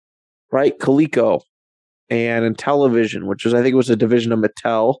literally, right? Coleco and Intellivision, which I think was a division of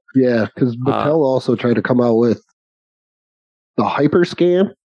Mattel. Yeah, because Mattel also tried to come out with the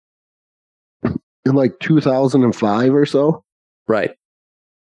Hyperscan in like 2005 or so. Right.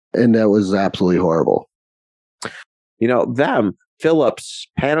 And that was absolutely horrible. Philips,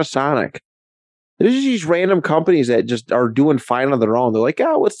 Panasonic. There's these random companies that just are doing fine on their own. They're like,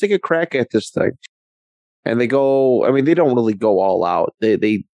 let's take a crack at this thing. And they go, I mean, they don't really go all out.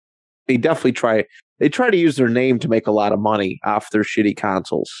 They definitely try. They try to use their name to make a lot of money off their shitty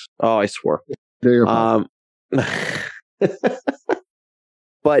consoles. Oh, I swear.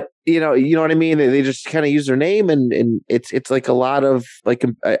 But you know what I mean? They just kind of use their name, and it's like a lot of, like,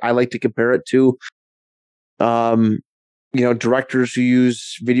 I like to compare it to directors who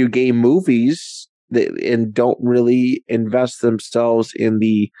use video game movies and don't really invest themselves in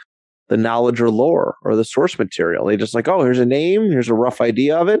the knowledge or lore or the source material. They just like, oh, here's a name, here's a rough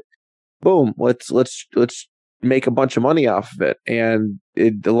idea of it. Boom, let's make a bunch of money off of it. And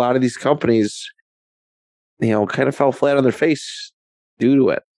a lot of these companies, kind of fell flat on their face due to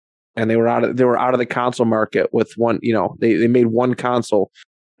it. And they were out of the console market with one, they made one console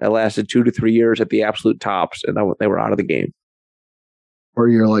that lasted 2 to 3 years at the absolute tops, and then they were out of the game. Or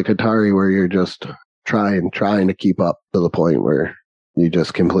you're like Atari, where you're just trying to keep up to the point where you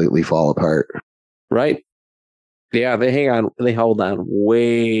just completely fall apart. Right. Yeah, they held on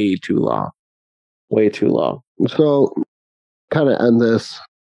way too long. Way too long. So, kind of end this.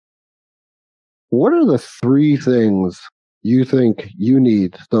 What are the 3 things you think you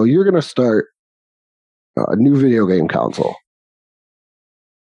need? So you're going to start a new video game console.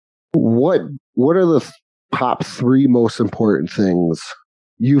 What are the top 3 most important things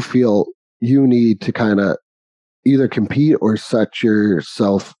you feel you need to kind of either compete or set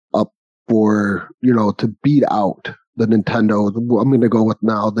yourself up for, to beat out the Nintendo? I'm going to go with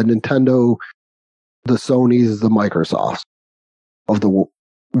now the Nintendo, the Sonys, the Microsofts of the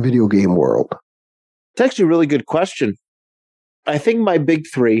video game world. It's actually a really good question. I think my big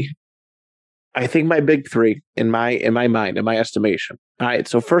three in my mind, in my estimation. All right.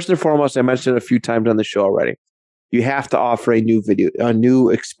 So first and foremost, I mentioned it a few times on the show already. You have to offer a new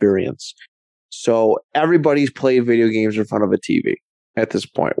experience. So everybody's played video games in front of a TV at this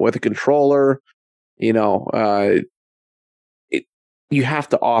point with a controller. You have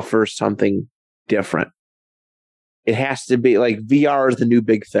to offer something different. It has to be like VR is the new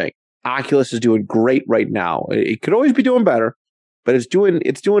big thing. Oculus is doing great right now. It could always be doing better, but it's doing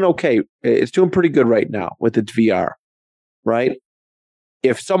okay. It's doing pretty good right now with its VR, right?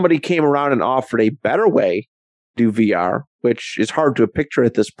 If somebody came around and offered a better way to do VR, which is hard to picture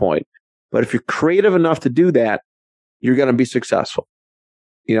at this point, but if you're creative enough to do that, you're going to be successful.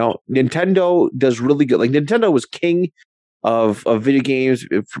 Nintendo does really good. Like Nintendo was king of video games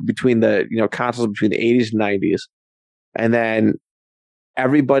between the consoles between the 80s and 90s, and then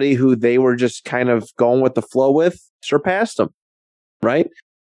everybody who they were just kind of going with the flow with surpassed them. Right?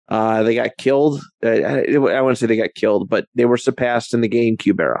 They got killed. I wouldn't say they got killed, but they were surpassed in the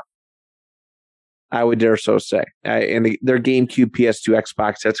GameCube era. I would dare so say. And their GameCube, PS2,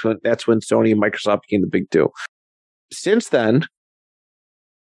 Xbox. That's when Sony and Microsoft became the big two. Since then,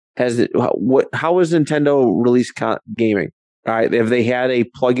 How has Nintendo released gaming? All right, have they had a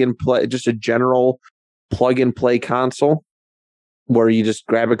plug and play, just a general plug and play console where you just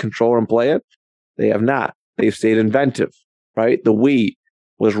grab a controller and play it? They have not. They've stayed inventive, right? The Wii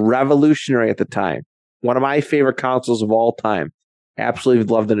was revolutionary at the time. One of my favorite consoles of all time. Absolutely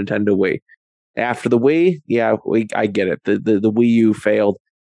love the Nintendo Wii. After the Wii, I get it. The Wii U failed,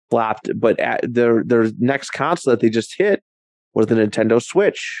 flopped, but their next console that they just hit was the Nintendo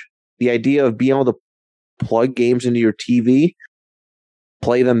Switch. The idea of being able to plug games into your TV,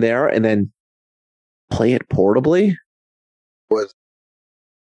 play them there, and then play it portably Was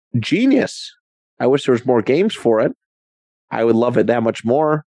genius. I wish there was more games for it. I would love it that much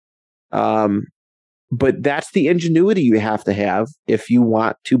more. But that's the ingenuity you have to have if you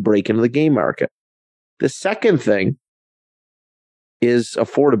want to break into the game market. The second thing is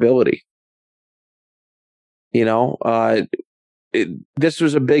affordability. This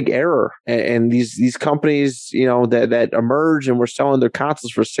was a big error, and these companies, that emerged and were selling their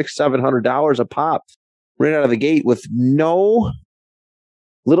consoles for $600-700 a pop, right out of the gate with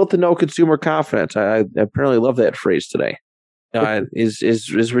little to no consumer confidence. I apparently love that phrase today.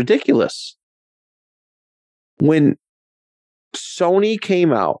 Is ridiculous. When Sony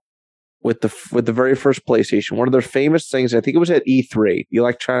came out with the very first PlayStation, one of their famous things, I think it was at E3, the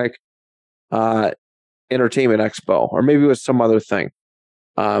Electronic Entertainment Expo, or maybe it was some other thing.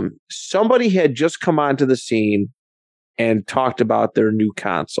 Somebody had just come onto the scene and talked about their new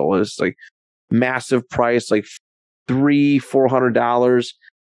console. It's like massive price, like $300-400,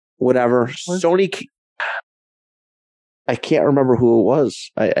 whatever. Sony, I can't remember who it was.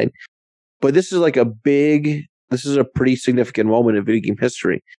 But this is this is a pretty significant moment in video game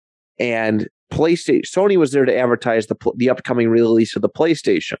history. And Sony was there to advertise the upcoming release of the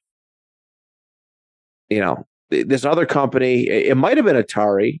PlayStation. This other company, it might have been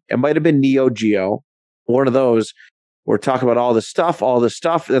Atari, it might have been Neo Geo, one of those. We're talking about all this stuff,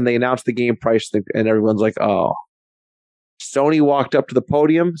 and they announced the game price, and everyone's like, oh. Sony walked up to the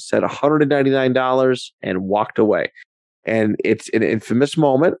podium, said $199, and walked away. And it's an infamous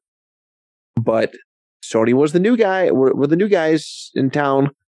moment, but Sony was the new guy. We're the new guys in town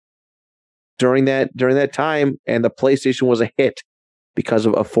during that time, and the PlayStation was a hit because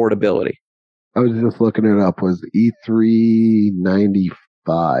of affordability. I was just looking it up. Was E3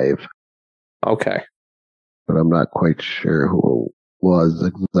 95? Okay, but I'm not quite sure who it was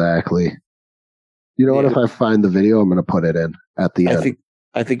exactly. You know what? If I find the video, I'm going to put it in at the end.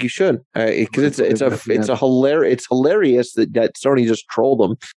 I think you should, because it's hilarious that Sony just trolled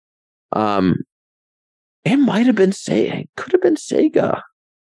them. It might have been Sega. It could have been Sega.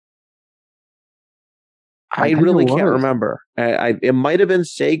 I really can't remember. It might have been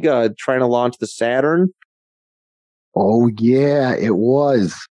Sega trying to launch the Saturn. Oh yeah, it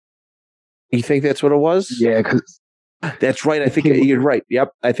was. You think that's what it was? Yeah, because that's right. I think you're right.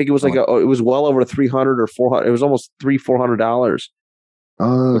 Yep, I think it was it was well over $300 or $400. It was almost $400.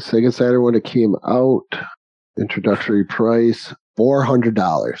 Sega Saturn when it came out, introductory price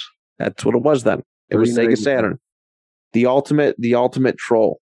 $400. That's what it was then. It was Sega Saturn, the ultimate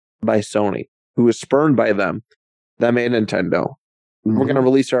troll by Sony, who was spurned by them and Nintendo. Mm-hmm. We're going to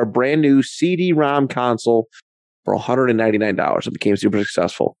release our brand new CD-ROM console for $199. It became super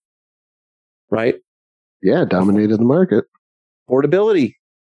successful, right? Yeah, dominated the market. Portability.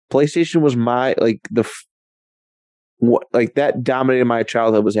 PlayStation was that dominated my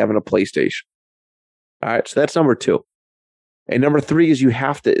childhood, was having a PlayStation. All right, so that's number 2. And number 3 is you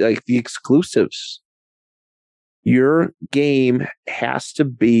have to, the exclusives. Your game has to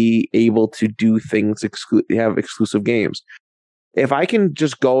be able to do things, have exclusive games. If I can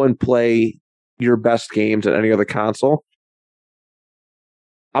just go and play your best games at any other console,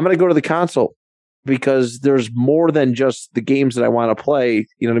 I'm going to go to the console, because there's more than just the games that I want to play.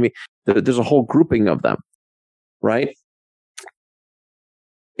 You know what I mean? There's a whole grouping of them, right?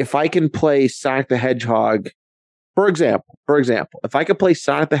 If I can play Sonic the Hedgehog, for example, if I could play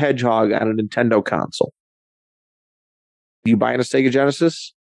Sonic the Hedgehog on a Nintendo console, you buying a Sega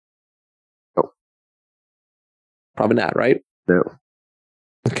Genesis? No. Probably not, right? No.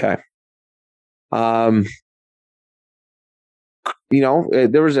 Okay.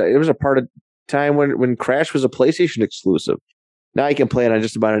 There was a part of time when Crash was a PlayStation exclusive. Now you can play it on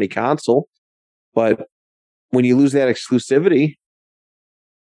just about any console, but when you lose that exclusivity,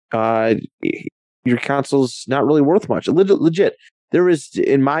 your console's not really worth much. Legit. There is,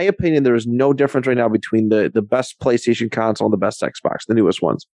 in my opinion, there is no difference right now between the best PlayStation console and the best Xbox, the newest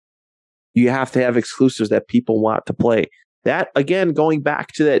ones. You have to have exclusives that people want to play. That, again, going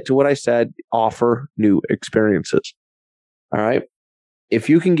back to what I said, offer new experiences. All right. if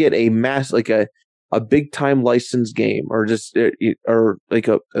you can get a a big time licensed game or just or like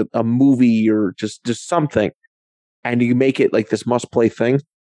a movie or just something, and you make it like this must play thing,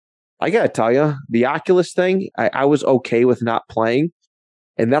 I gotta tell you, the Oculus thing, I was okay with not playing,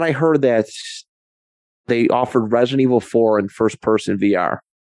 and then I heard that they offered Resident Evil 4 in first person VR.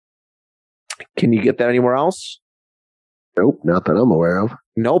 Can you get that anywhere else? Nope, not that I'm aware of.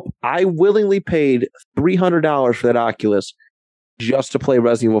 Nope. I willingly paid $300 for that Oculus just to play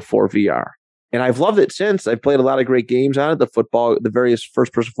Resident Evil 4 VR. And I've loved it since. I've played a lot of great games on it, the various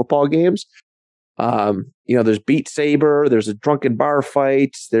first-person football games. There's Beat Saber, there's a drunken bar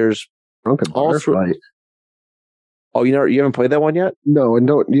fight, there's Drunken bar fight. Oh, you haven't played that one yet? No, and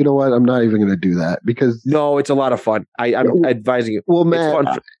don't. You know what? I'm not even going to do that because no, it's a lot of fun. I'm advising you. Well,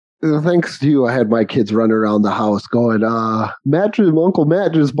 Matt, thanks to you, I had my kids running around the house going, Uncle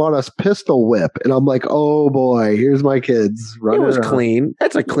Matt just bought us Pistol Whip. And I'm like, oh boy, here's my kids running around. Clean.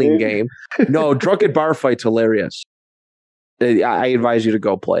 That's a clean game. No, Drunken Bar Fight's hilarious. I advise you to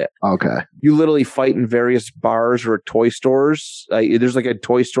go play it. Okay. You literally fight in various bars or toy stores. There's like a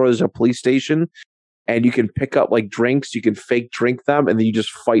toy store, there's a police station, and you can pick up like drinks, you can fake drink them, and then you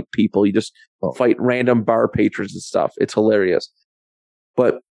just fight people. You just fight random bar patrons and stuff. It's hilarious.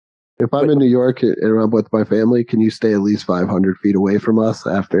 But if I'm in New York and I'm with my family, can you stay at least 500 feet away from us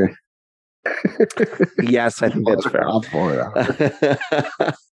after? Yes, I think that's fair.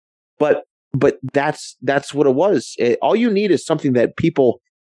 But that's what it was. All you need is something that people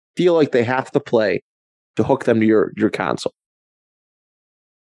feel like they have to play to hook them to your console.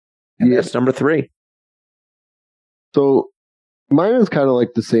 And that's number 3. So mine is kind of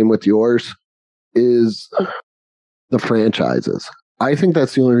like the same with yours, is the franchises. I think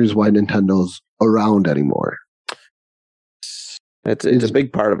that's the only reason why Nintendo's around anymore. It's a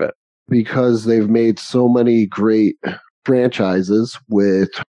big part of it. Because they've made so many great franchises with,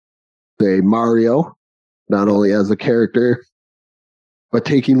 say, Mario, not only as a character, but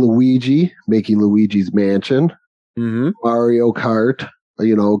taking Luigi, making Luigi's Mansion, Mario Kart,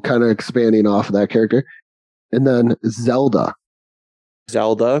 kind of expanding off of that character. And then Zelda,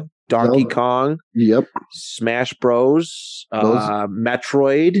 Donkey Kong, yep, Smash Bros,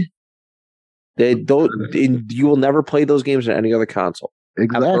 Metroid. You will never play those games on any other console.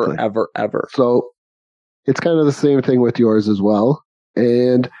 Exactly. Ever. So it's kind of the same thing with yours as well.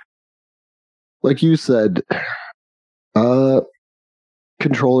 And like you said,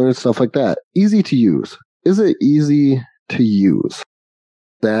 controller and stuff like that, easy to use. Is it easy to use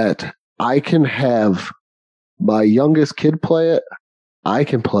that I can have my youngest kid play it, I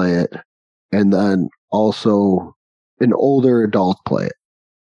can play it, and then also an older adult play it?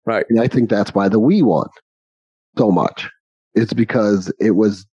 Right. And I think that's why the Wii won so much. It's because it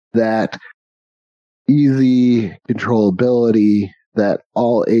was that easy controllability that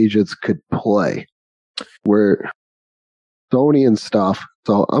all ages could play. Where Sony and stuff.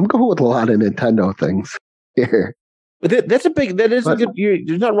 So I'm going with a lot of Nintendo things here. But there's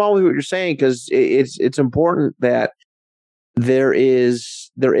nothing wrong with what you're saying, because it's important that there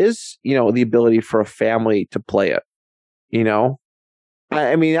is the ability for a family to play it.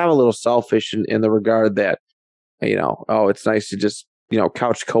 I mean, I'm a little selfish in the regard that, it's nice to just,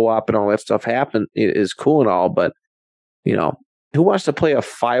 couch co-op and all that stuff happen. It is cool and all, but, who wants to play a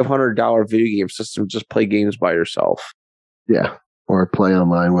 $500 video game system, just play games by yourself? Yeah. Or play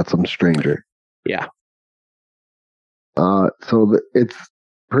online with some stranger. Yeah. So it's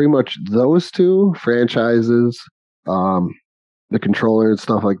pretty much those two franchises, the controller and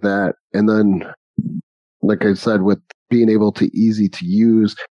stuff like that. And then, like I said, with being able to easy to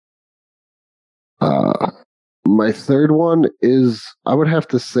use, my third one is, I would have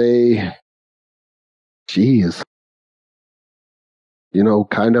to say,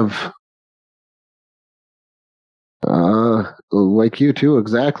 kind of, like you too,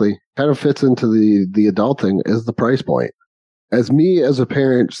 exactly. Kind of fits into the adult thing, is the price point. As me as a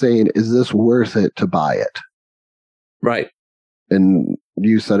parent saying, is this worth it to buy it? Right. And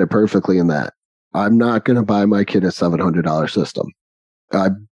you said it perfectly in that. I'm not going to buy my kid a $700 system. I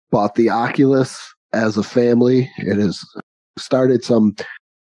bought the Oculus as a family. It has started some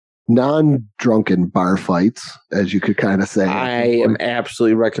non-drunken bar fights, as you could kind of say. I am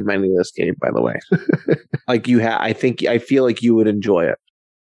absolutely recommending this game, by the way. Like I feel like you would enjoy it.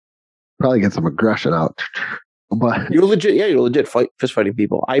 Probably get some aggression out. But you're legit fist fighting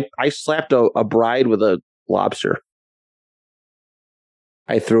people. I slapped a bride with a lobster.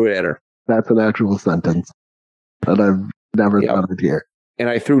 I threw it at her. That's an actual sentence that I've never thought of here. And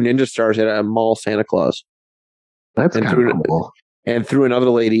I threw Ninja Stars at a mall Santa Claus. That's kind of cool. And threw another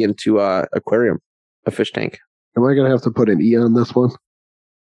lady into a aquarium, a fish tank. Am I going to have to put an E on this one?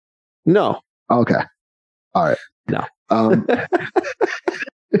 No. Okay. All right. No.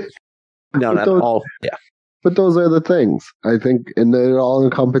 No, not those, all. Yeah. But those are the things, I think, and it all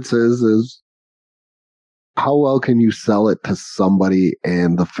encompasses is how well can you sell it to somebody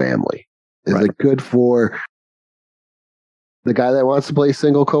and the family? Is Right. it good for the guy that wants to play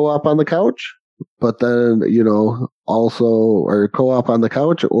single co-op on the couch, but then, also, or co-op on the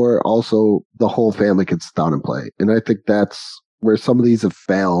couch, or also the whole family can sit down and play? And I think that's where some of these have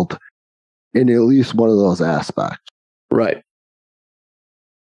failed in at least one of those aspects. Right.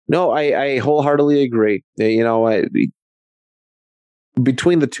 No, I wholeheartedly agree.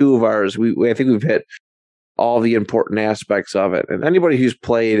 Between the two of ours, I think we've hit all the important aspects of it. And anybody who's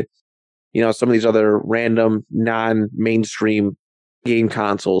played, some of these other random non-mainstream game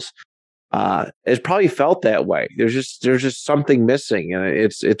consoles has probably felt that way. There's just something missing, and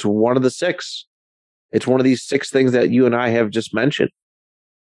it's one of the six. It's one of these six things that you and I have just mentioned.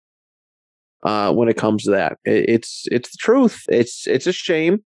 When it comes to that, it's the truth. It's a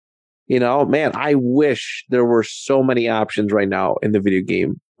shame. Man, I wish there were so many options right now in the video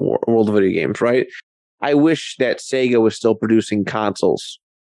game world of video games, right? I wish that Sega was still producing consoles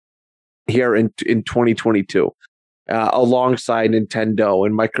here in 2022, alongside Nintendo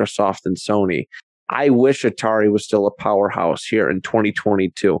and Microsoft and Sony. I wish Atari was still a powerhouse here in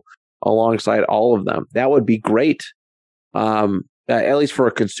 2022, alongside all of them. That would be great. At least for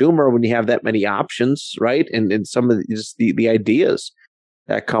a consumer, when you have that many options, right? And some of the ideas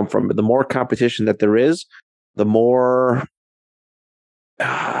that come from it. The more competition that there is, the more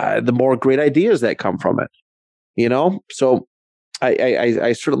great ideas that come from it. So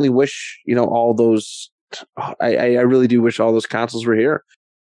I certainly wish all those. I really do wish all those consoles were here,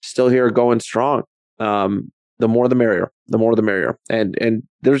 still here, going strong. The more the merrier. The more the merrier. And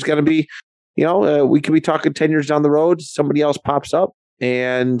there's going to be, we could be talking 10 years down the road. Somebody else pops up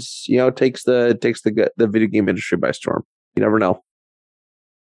and takes the video game industry by storm. You never know.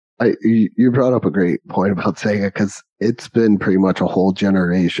 You brought up a great point about Sega, because it's been pretty much a whole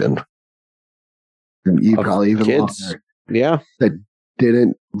generation, and probably even kids, longer, yeah, that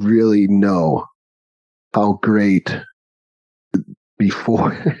didn't really know how great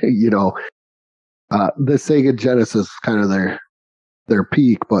before the Sega Genesis kind of their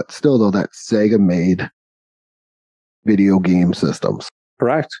peak, but still though that Sega made video game systems.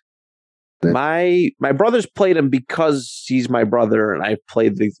 Correct. My brother's played him because he's my brother, and I've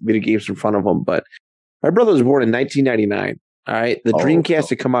played the video games in front of him. But my brother was born in 1999. All right, the Dreamcast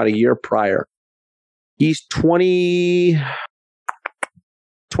had come out a year prior. He's 22.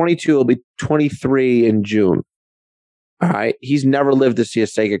 He'll be 23 in June. All right, he's never lived to see a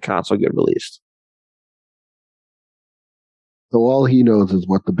Sega console get released. So all he knows is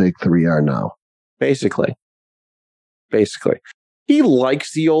what the big three are now. Basically. He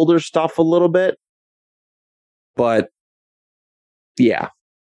likes the older stuff a little bit, but yeah.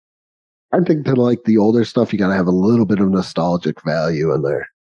 I think to like the older stuff, you got to have a little bit of nostalgic value in there.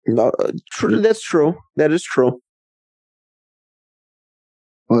 No, that's true. That is true.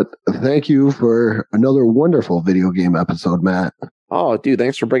 But thank you for another wonderful video game episode, Matt. Oh, dude,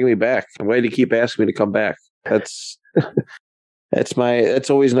 thanks for bringing me back. I'm ready to keep asking me to come back. It's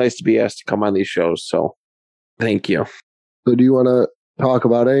always nice to be asked to come on these shows. So thank you. So do you want to talk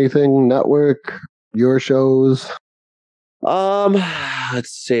about anything, network, your shows?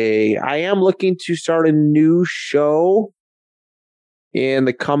 Let's see. I am looking to start a new show in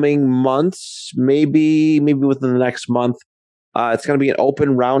the coming months, maybe within the next month. It's going to be an open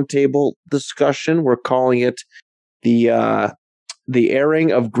roundtable discussion. We're calling it the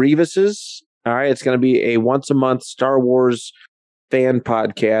airing of Grievuses. All right, it's going to be a once a month Star Wars fan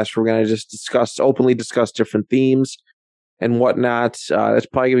podcast. We're going to just openly discuss different themes and whatnot. That's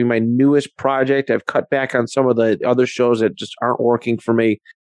probably going to be my newest project. I've cut back on some of the other shows that just aren't working for me.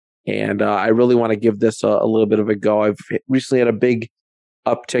 And I really want to give this a little bit of a go. I've recently had a big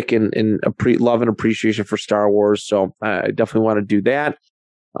uptick in love and appreciation for Star Wars. So I definitely want to do that.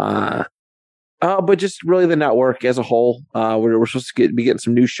 But just really the network as a whole. We're supposed to be getting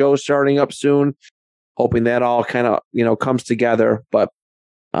some new shows starting up soon. Hoping that all kind of, comes together. But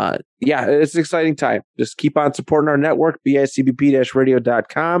yeah, it's an exciting time. Just keep on supporting our network,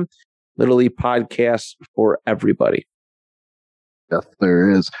 bicbp-radio.com. Literally podcasts for everybody. Yes, there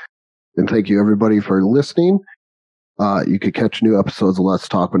is. And thank you, everybody, for listening. You could catch new episodes of Let's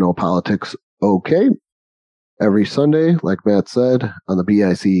Talk But No Politics, okay, every Sunday, like Matt said, on the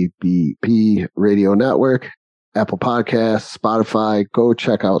BICBP Radio Network, Apple Podcasts, Spotify. Go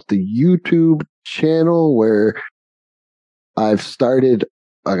check out the YouTube channel where I've started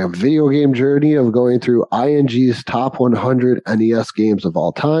a video game journey of going through ING's top 100 NES games of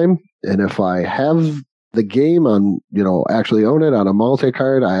all time. And if I have the game on, actually own it on a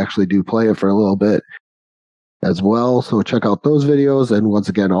multi-card, I actually do play it for a little bit as well. So check out those videos. And once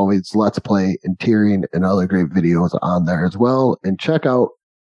again, always Let's Play and Tiering and other great videos on there as well. And check out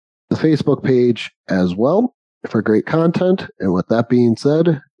the Facebook page as well for great content. And with that being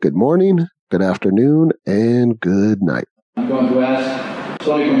said, good morning, good afternoon, and good night. I'm going to ask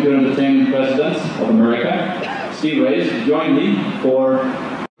Sony Computer Entertainment President of America, Steve Reyes, to join me for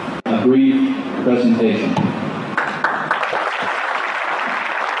a brief presentation.